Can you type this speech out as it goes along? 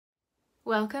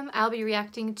Welcome. I'll be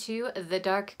reacting to The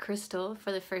Dark Crystal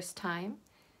for the first time.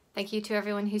 Thank you to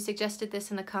everyone who suggested this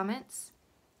in the comments.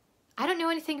 I don't know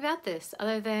anything about this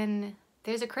other than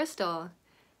there's a crystal,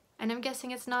 and I'm guessing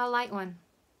it's not a light one.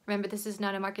 Remember, this is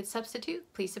not a market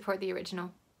substitute. Please support the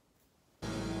original.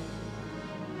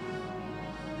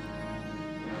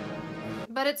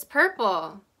 But it's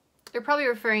purple. They're probably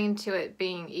referring to it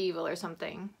being evil or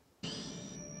something.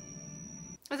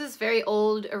 This is very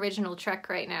old original Trek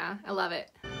right now. I love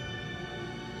it.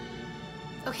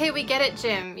 Okay, we get it,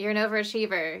 Jim. You're an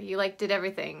overachiever. You did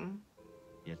everything.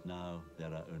 Yet now there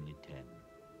are only 10.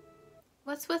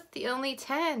 What's with the only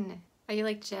 10? Are you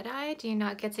like Jedi? Do you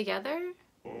not get together?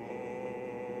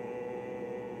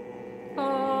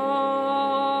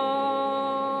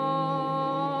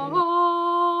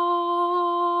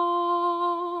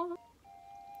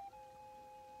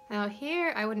 Now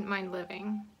here, I wouldn't mind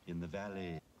living. In the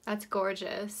valley, that's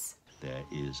gorgeous. There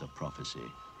is a prophecy.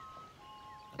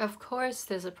 Of course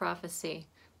there's a prophecy.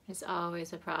 There's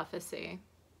always a prophecy.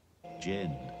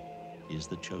 Jinn is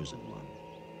the chosen one.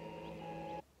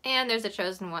 And there's a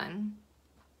chosen one.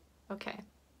 Okay.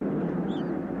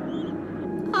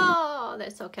 Oh, they're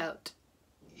so cute.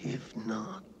 If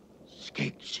not,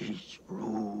 Skeksis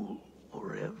rule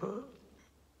forever.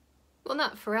 Well,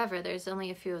 not forever. There's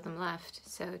only a few of them left.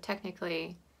 So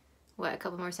technically, what, a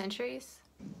couple more centuries?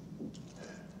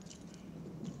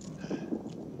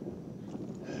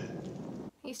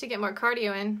 Needs to get more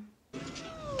cardio in.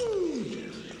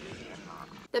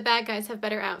 The bad guys have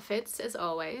better outfits, as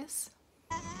always.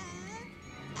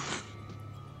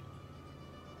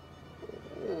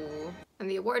 Ooh. And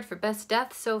the award for best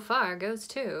death so far goes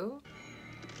to...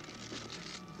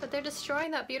 But they're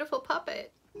destroying that beautiful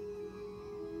puppet.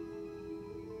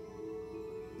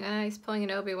 Ah, he's pulling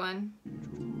an Obi-Wan.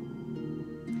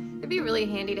 It'd be really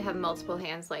handy to have multiple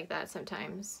hands like that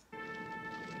sometimes.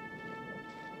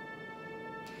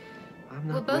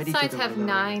 Well, both sides have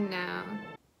 9 now.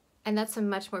 And that's a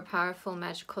much more powerful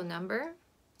magical number.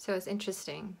 So it's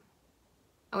interesting.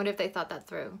 I wonder if they thought that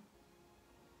through.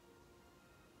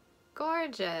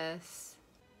 Gorgeous.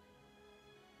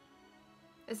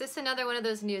 Is this another one of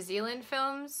those New Zealand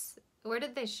films? Where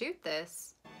did they shoot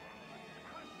this?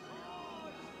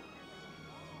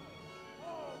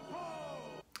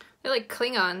 They're like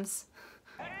Klingons.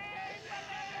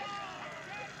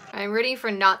 I'm rooting for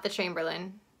not the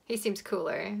Chamberlain. He seems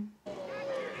cooler.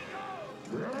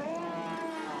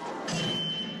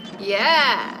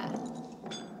 Yeah!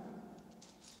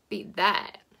 Beat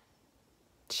that,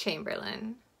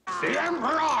 Chamberlain. The Emperor!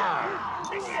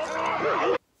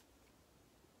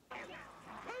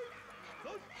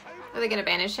 Are they gonna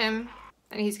banish him?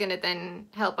 And he's gonna then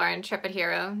help our intrepid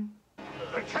hero.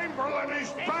 The Chamberlain is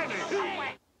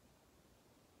banished!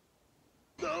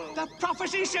 The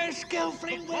prophecy says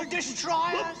Gelfling will destroy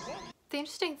us! The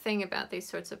interesting thing about these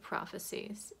sorts of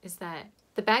prophecies is that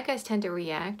the bad guys tend to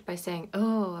react by saying,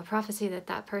 oh, a prophecy that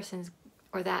that person's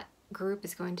or that group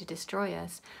is going to destroy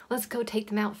us. Let's go take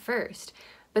them out first.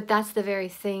 But that's the very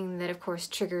thing that, of course,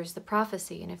 triggers the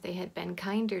prophecy. And if they had been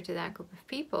kinder to that group of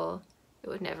people, it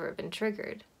would never have been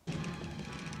triggered.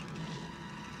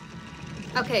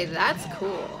 Okay, that's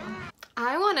cool.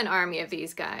 I want an army of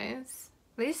these guys.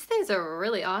 These things are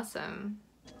really awesome.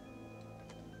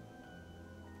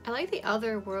 I like the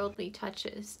otherworldly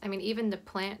touches. I mean, even the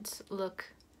plants look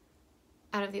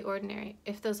out of the ordinary.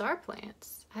 If those are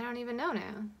plants, I don't even know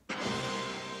now.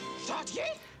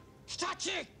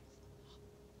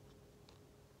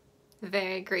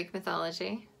 Very Greek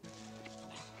mythology.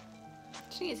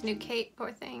 She needs a new cape,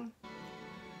 poor thing.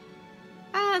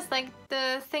 Ah, it's like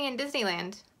the thing in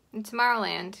Disneyland, in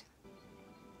Tomorrowland.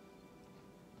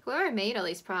 Whoever made all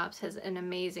these props has an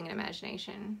amazing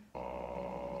imagination.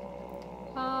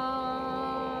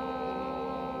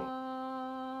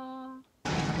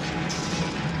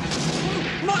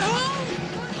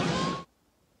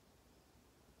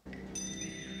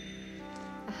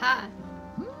 Aha.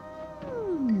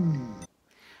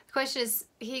 The question is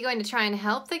he going to try and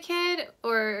help the kid,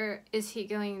 or is he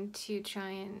going to try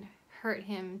and hurt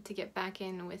him to get back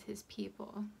in with his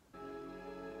people?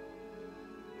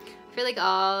 I feel like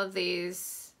all of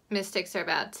these mystics are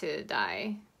about to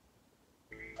die.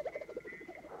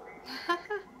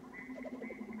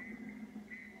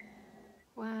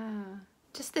 Wow.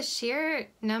 Just the sheer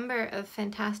number of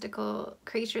fantastical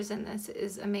creatures in this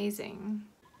is amazing.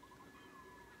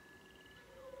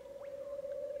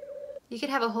 You could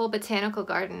have a whole botanical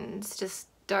garden. It's just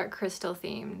dark crystal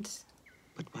themed.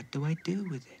 But what do I do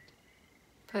with it?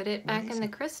 Put it back in the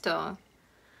crystal.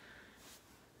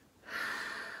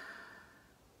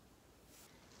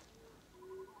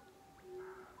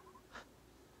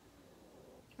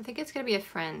 I think it's gonna be a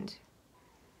friend.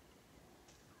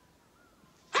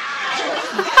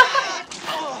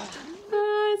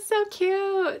 Oh, it's so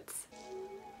cute.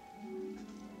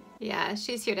 Yeah,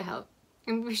 she's here to help.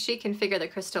 And she can figure the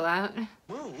crystal out.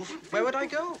 Move? Where would I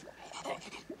go?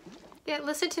 Yeah,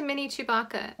 listen to Mini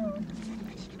Chewbacca.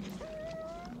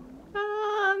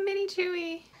 Oh, Mini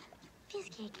Chewie.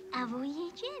 Fizzcake,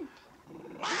 avoye gin.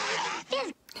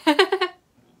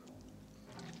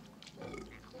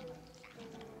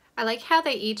 I like how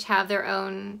they each have their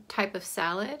own type of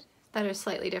salad that are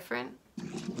slightly different.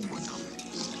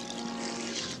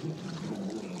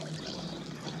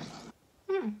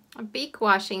 A beak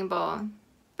washing bowl.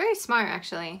 Very smart,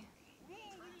 actually.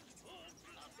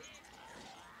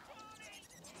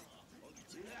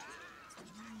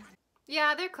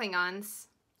 Yeah, they're Klingons.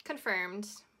 Confirmed.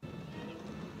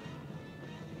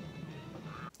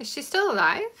 Is she still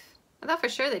alive? I thought for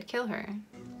sure they'd kill her.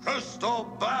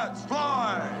 Crystal bats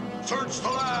fly! Search the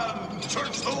land!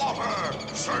 Search the water!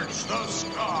 Search the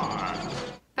sky!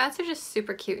 Bats are just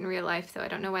super cute in real life, though. I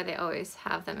don't know why they always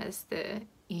have them as the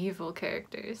evil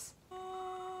characters.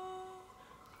 Ah,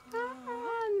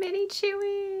 Mini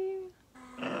Chewie.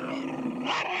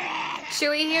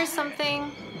 Chewie, here's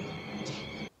something.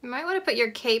 You might want to put your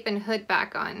cape and hood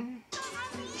back on.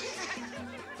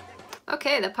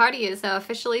 Okay, the party is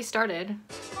officially started.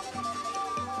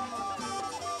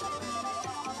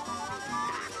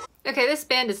 Okay, this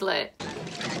band is lit.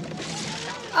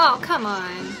 Oh, come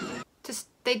on. Just,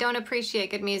 they don't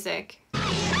appreciate good music.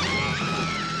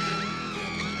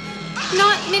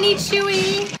 Not Mini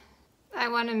Chewie! I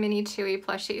want a Mini Chewie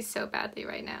plushie so badly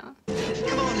right now.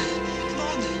 Come on!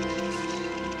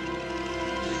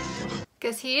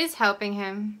 Guess he is helping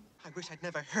him. I wish I'd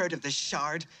never heard of this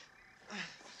shard.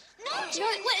 No,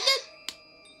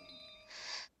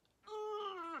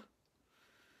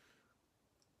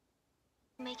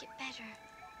 make it better.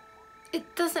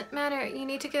 It doesn't matter. You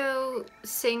need to go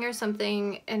sing or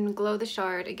something and glow the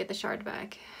shard and get the shard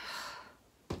back.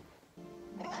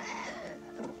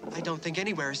 I don't think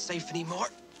anywhere is safe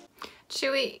anymore.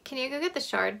 Chewie, can you go get the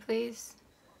shard, please?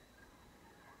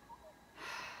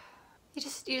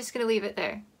 You're just gonna leave it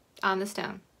there, on the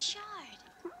stone. Shard.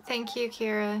 Thank you,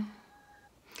 Kira.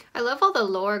 I love all the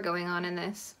lore going on in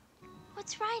this.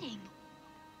 What's writing?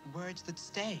 Words that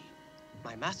stay.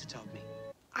 My master told me.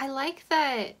 I like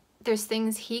that there's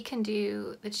things he can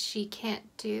do that she can't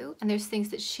do, and there's things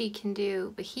that she can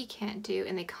do but he can't do,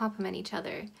 and they complement each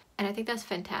other. And I think that's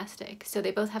fantastic. So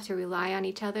they both have to rely on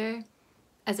each other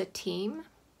as a team.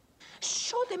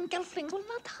 Show them Gelflings will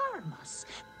not harm us.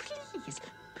 Please,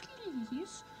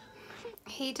 please.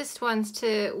 He just wants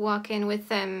to walk in with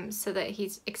them so that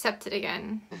he's accepted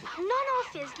again. No,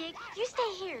 Fizzcake. You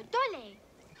stay here. Dole.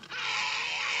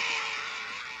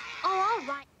 Oh, all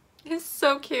right. He's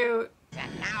so cute.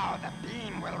 And now the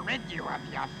beam will rid you of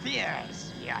your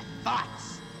fears, your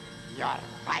thoughts, your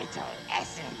vital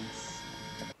essence.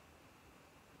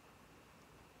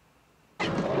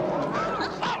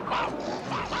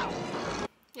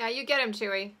 Yeah, you get him,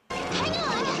 Chewie. Hang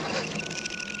on.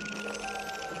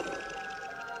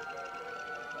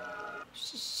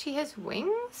 She has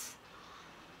wings?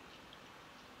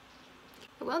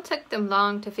 It won't take them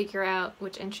long to figure out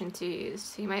which entrance to use,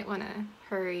 so you might want to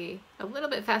hurry a little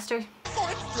bit faster.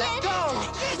 Let go!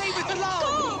 Leave it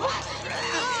alone!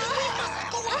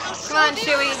 Come on,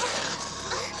 Chewie.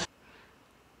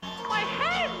 My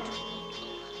hand!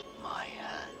 My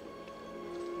hand.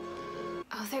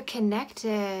 Oh, they're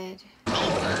connected.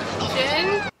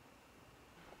 Jin?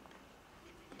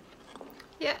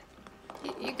 Yeah,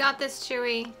 you got this,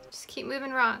 Chewie. Just keep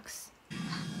moving rocks.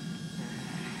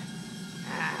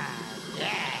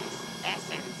 Yes,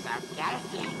 essence of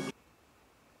Gelfling.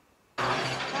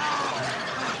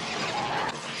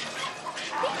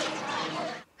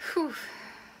 Whew.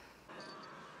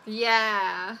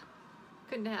 Yeah.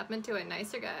 Couldn't happen to a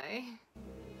nicer guy.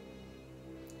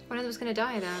 One of them's gonna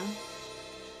die, though.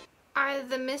 Are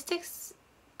the mystics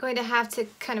going to have to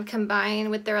kind of combine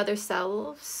with their other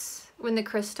selves when the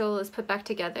crystal is put back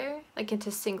together, like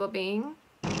into single being?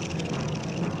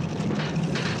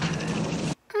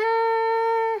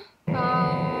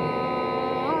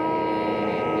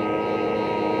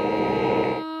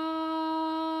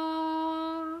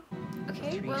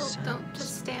 Okay, well, don't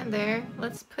just stand there.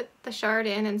 Let's put the shard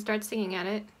in and start singing at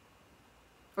it.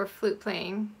 Or flute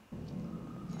playing.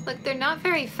 Look, they're not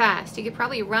very fast. You could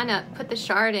probably run up, put the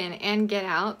shard in, and get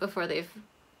out before they've,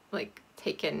 like,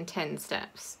 taken 10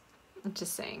 steps. I'm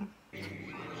just saying.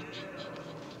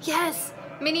 Yes!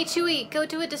 Mini Chewie, go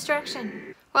do a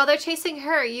distraction. While they're chasing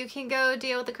her, you can go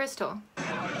deal with the crystal.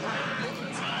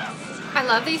 I I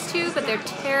love these two, but they're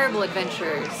terrible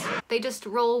adventurers. They just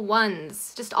roll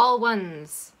ones. Just all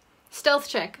ones. Stealth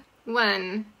check,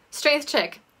 1. Strength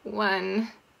check, 1.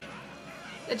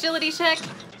 Agility check,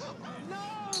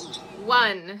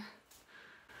 1.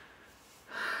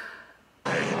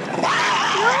 No!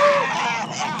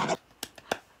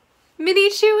 Mini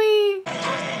Chewy!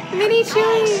 Mini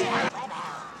Chewy!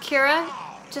 Kira,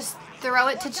 just throw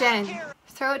it to Jen.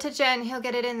 Throw it to Jen, he'll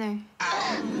get it in there.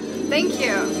 Thank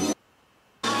you.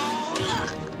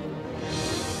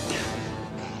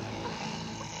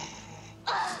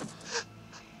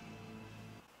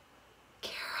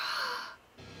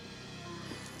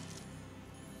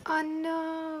 Oh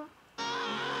no.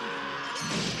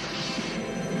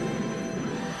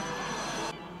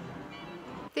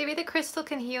 Maybe the crystal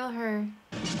can heal her.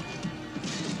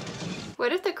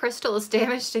 What if the crystal is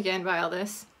damaged again by all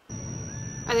this?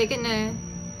 Are they gonna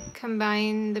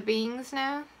combine the beings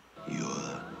now?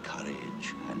 Your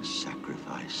courage and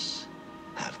sacrifice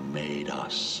have made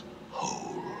us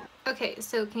whole. Okay,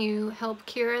 so can you help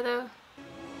Kira though?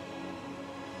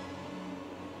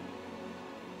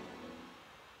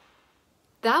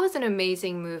 That was an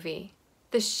amazing movie.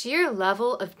 The sheer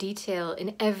level of detail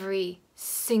in every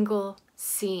single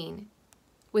scene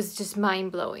was just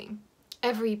mind-blowing.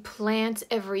 Every plant,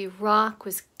 every rock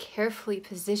was carefully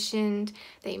positioned.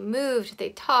 They moved, they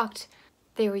talked,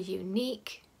 they were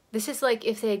unique. This is like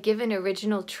if they had given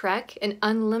original Trek an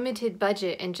unlimited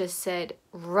budget and just said,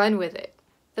 run with it.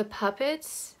 The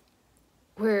puppets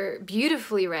were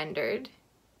beautifully rendered,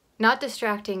 not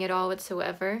distracting at all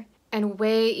whatsoever, and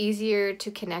way easier to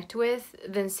connect with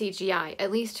than CGI, at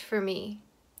least for me.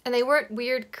 And they weren't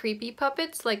weird, creepy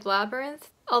puppets like Labyrinth.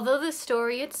 Although the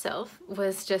story itself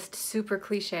was just super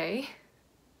cliche,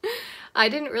 I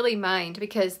didn't really mind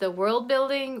because the world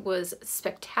building was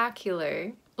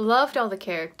spectacular. Loved all the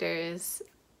characters.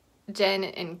 Jen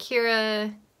and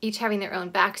Kira, each having their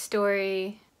own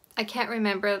backstory. I can't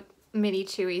remember Mini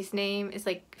Chewy's name. It's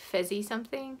like Fezzy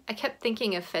something. I kept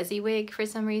thinking of Fezziwig for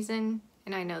some reason,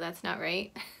 and I know that's not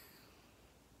right.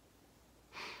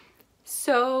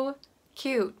 So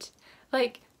cute.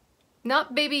 Like,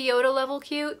 not Baby Yoda level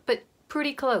cute, but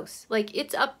pretty close. Like,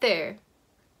 it's up there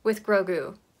with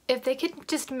Grogu. If they could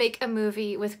just make a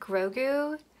movie with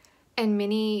Grogu and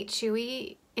Mini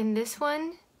Chewy in this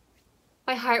one,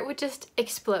 my heart would just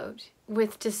explode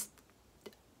with just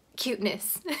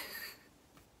cuteness.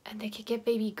 And they could get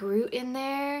Baby Groot in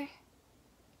there.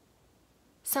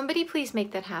 Somebody please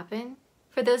make that happen.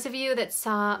 For those of you that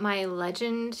saw my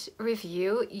Legend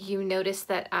review, you noticed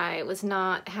that I was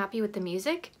not happy with the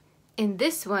music. In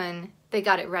this one, they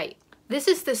got it right. This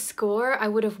is the score I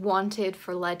would have wanted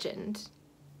for Legend.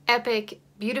 Epic,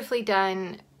 beautifully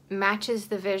done, matches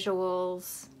the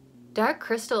visuals. Dark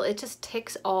Crystal, it just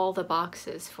ticks all the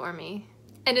boxes for me.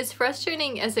 And as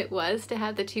frustrating as it was to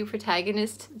have the two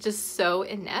protagonists just so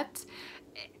inept,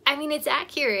 I mean, it's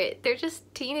accurate. They're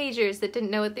just teenagers that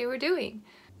didn't know what they were doing.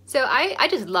 So I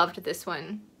just loved this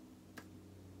one.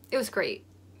 It was great.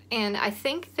 And I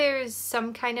think there's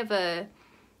some kind of a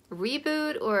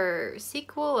reboot or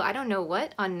sequel, I don't know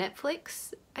what, on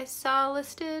Netflix I saw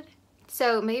listed.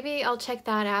 So maybe I'll check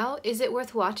that out. Is it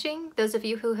worth watching? Those of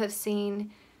you who have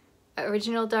seen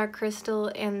original Dark Crystal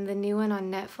and the new one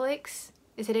on Netflix,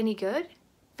 is it any good?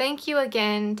 Thank you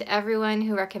again to everyone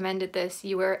who recommended this.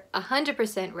 You were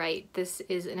 100% right. This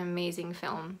is an amazing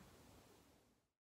film.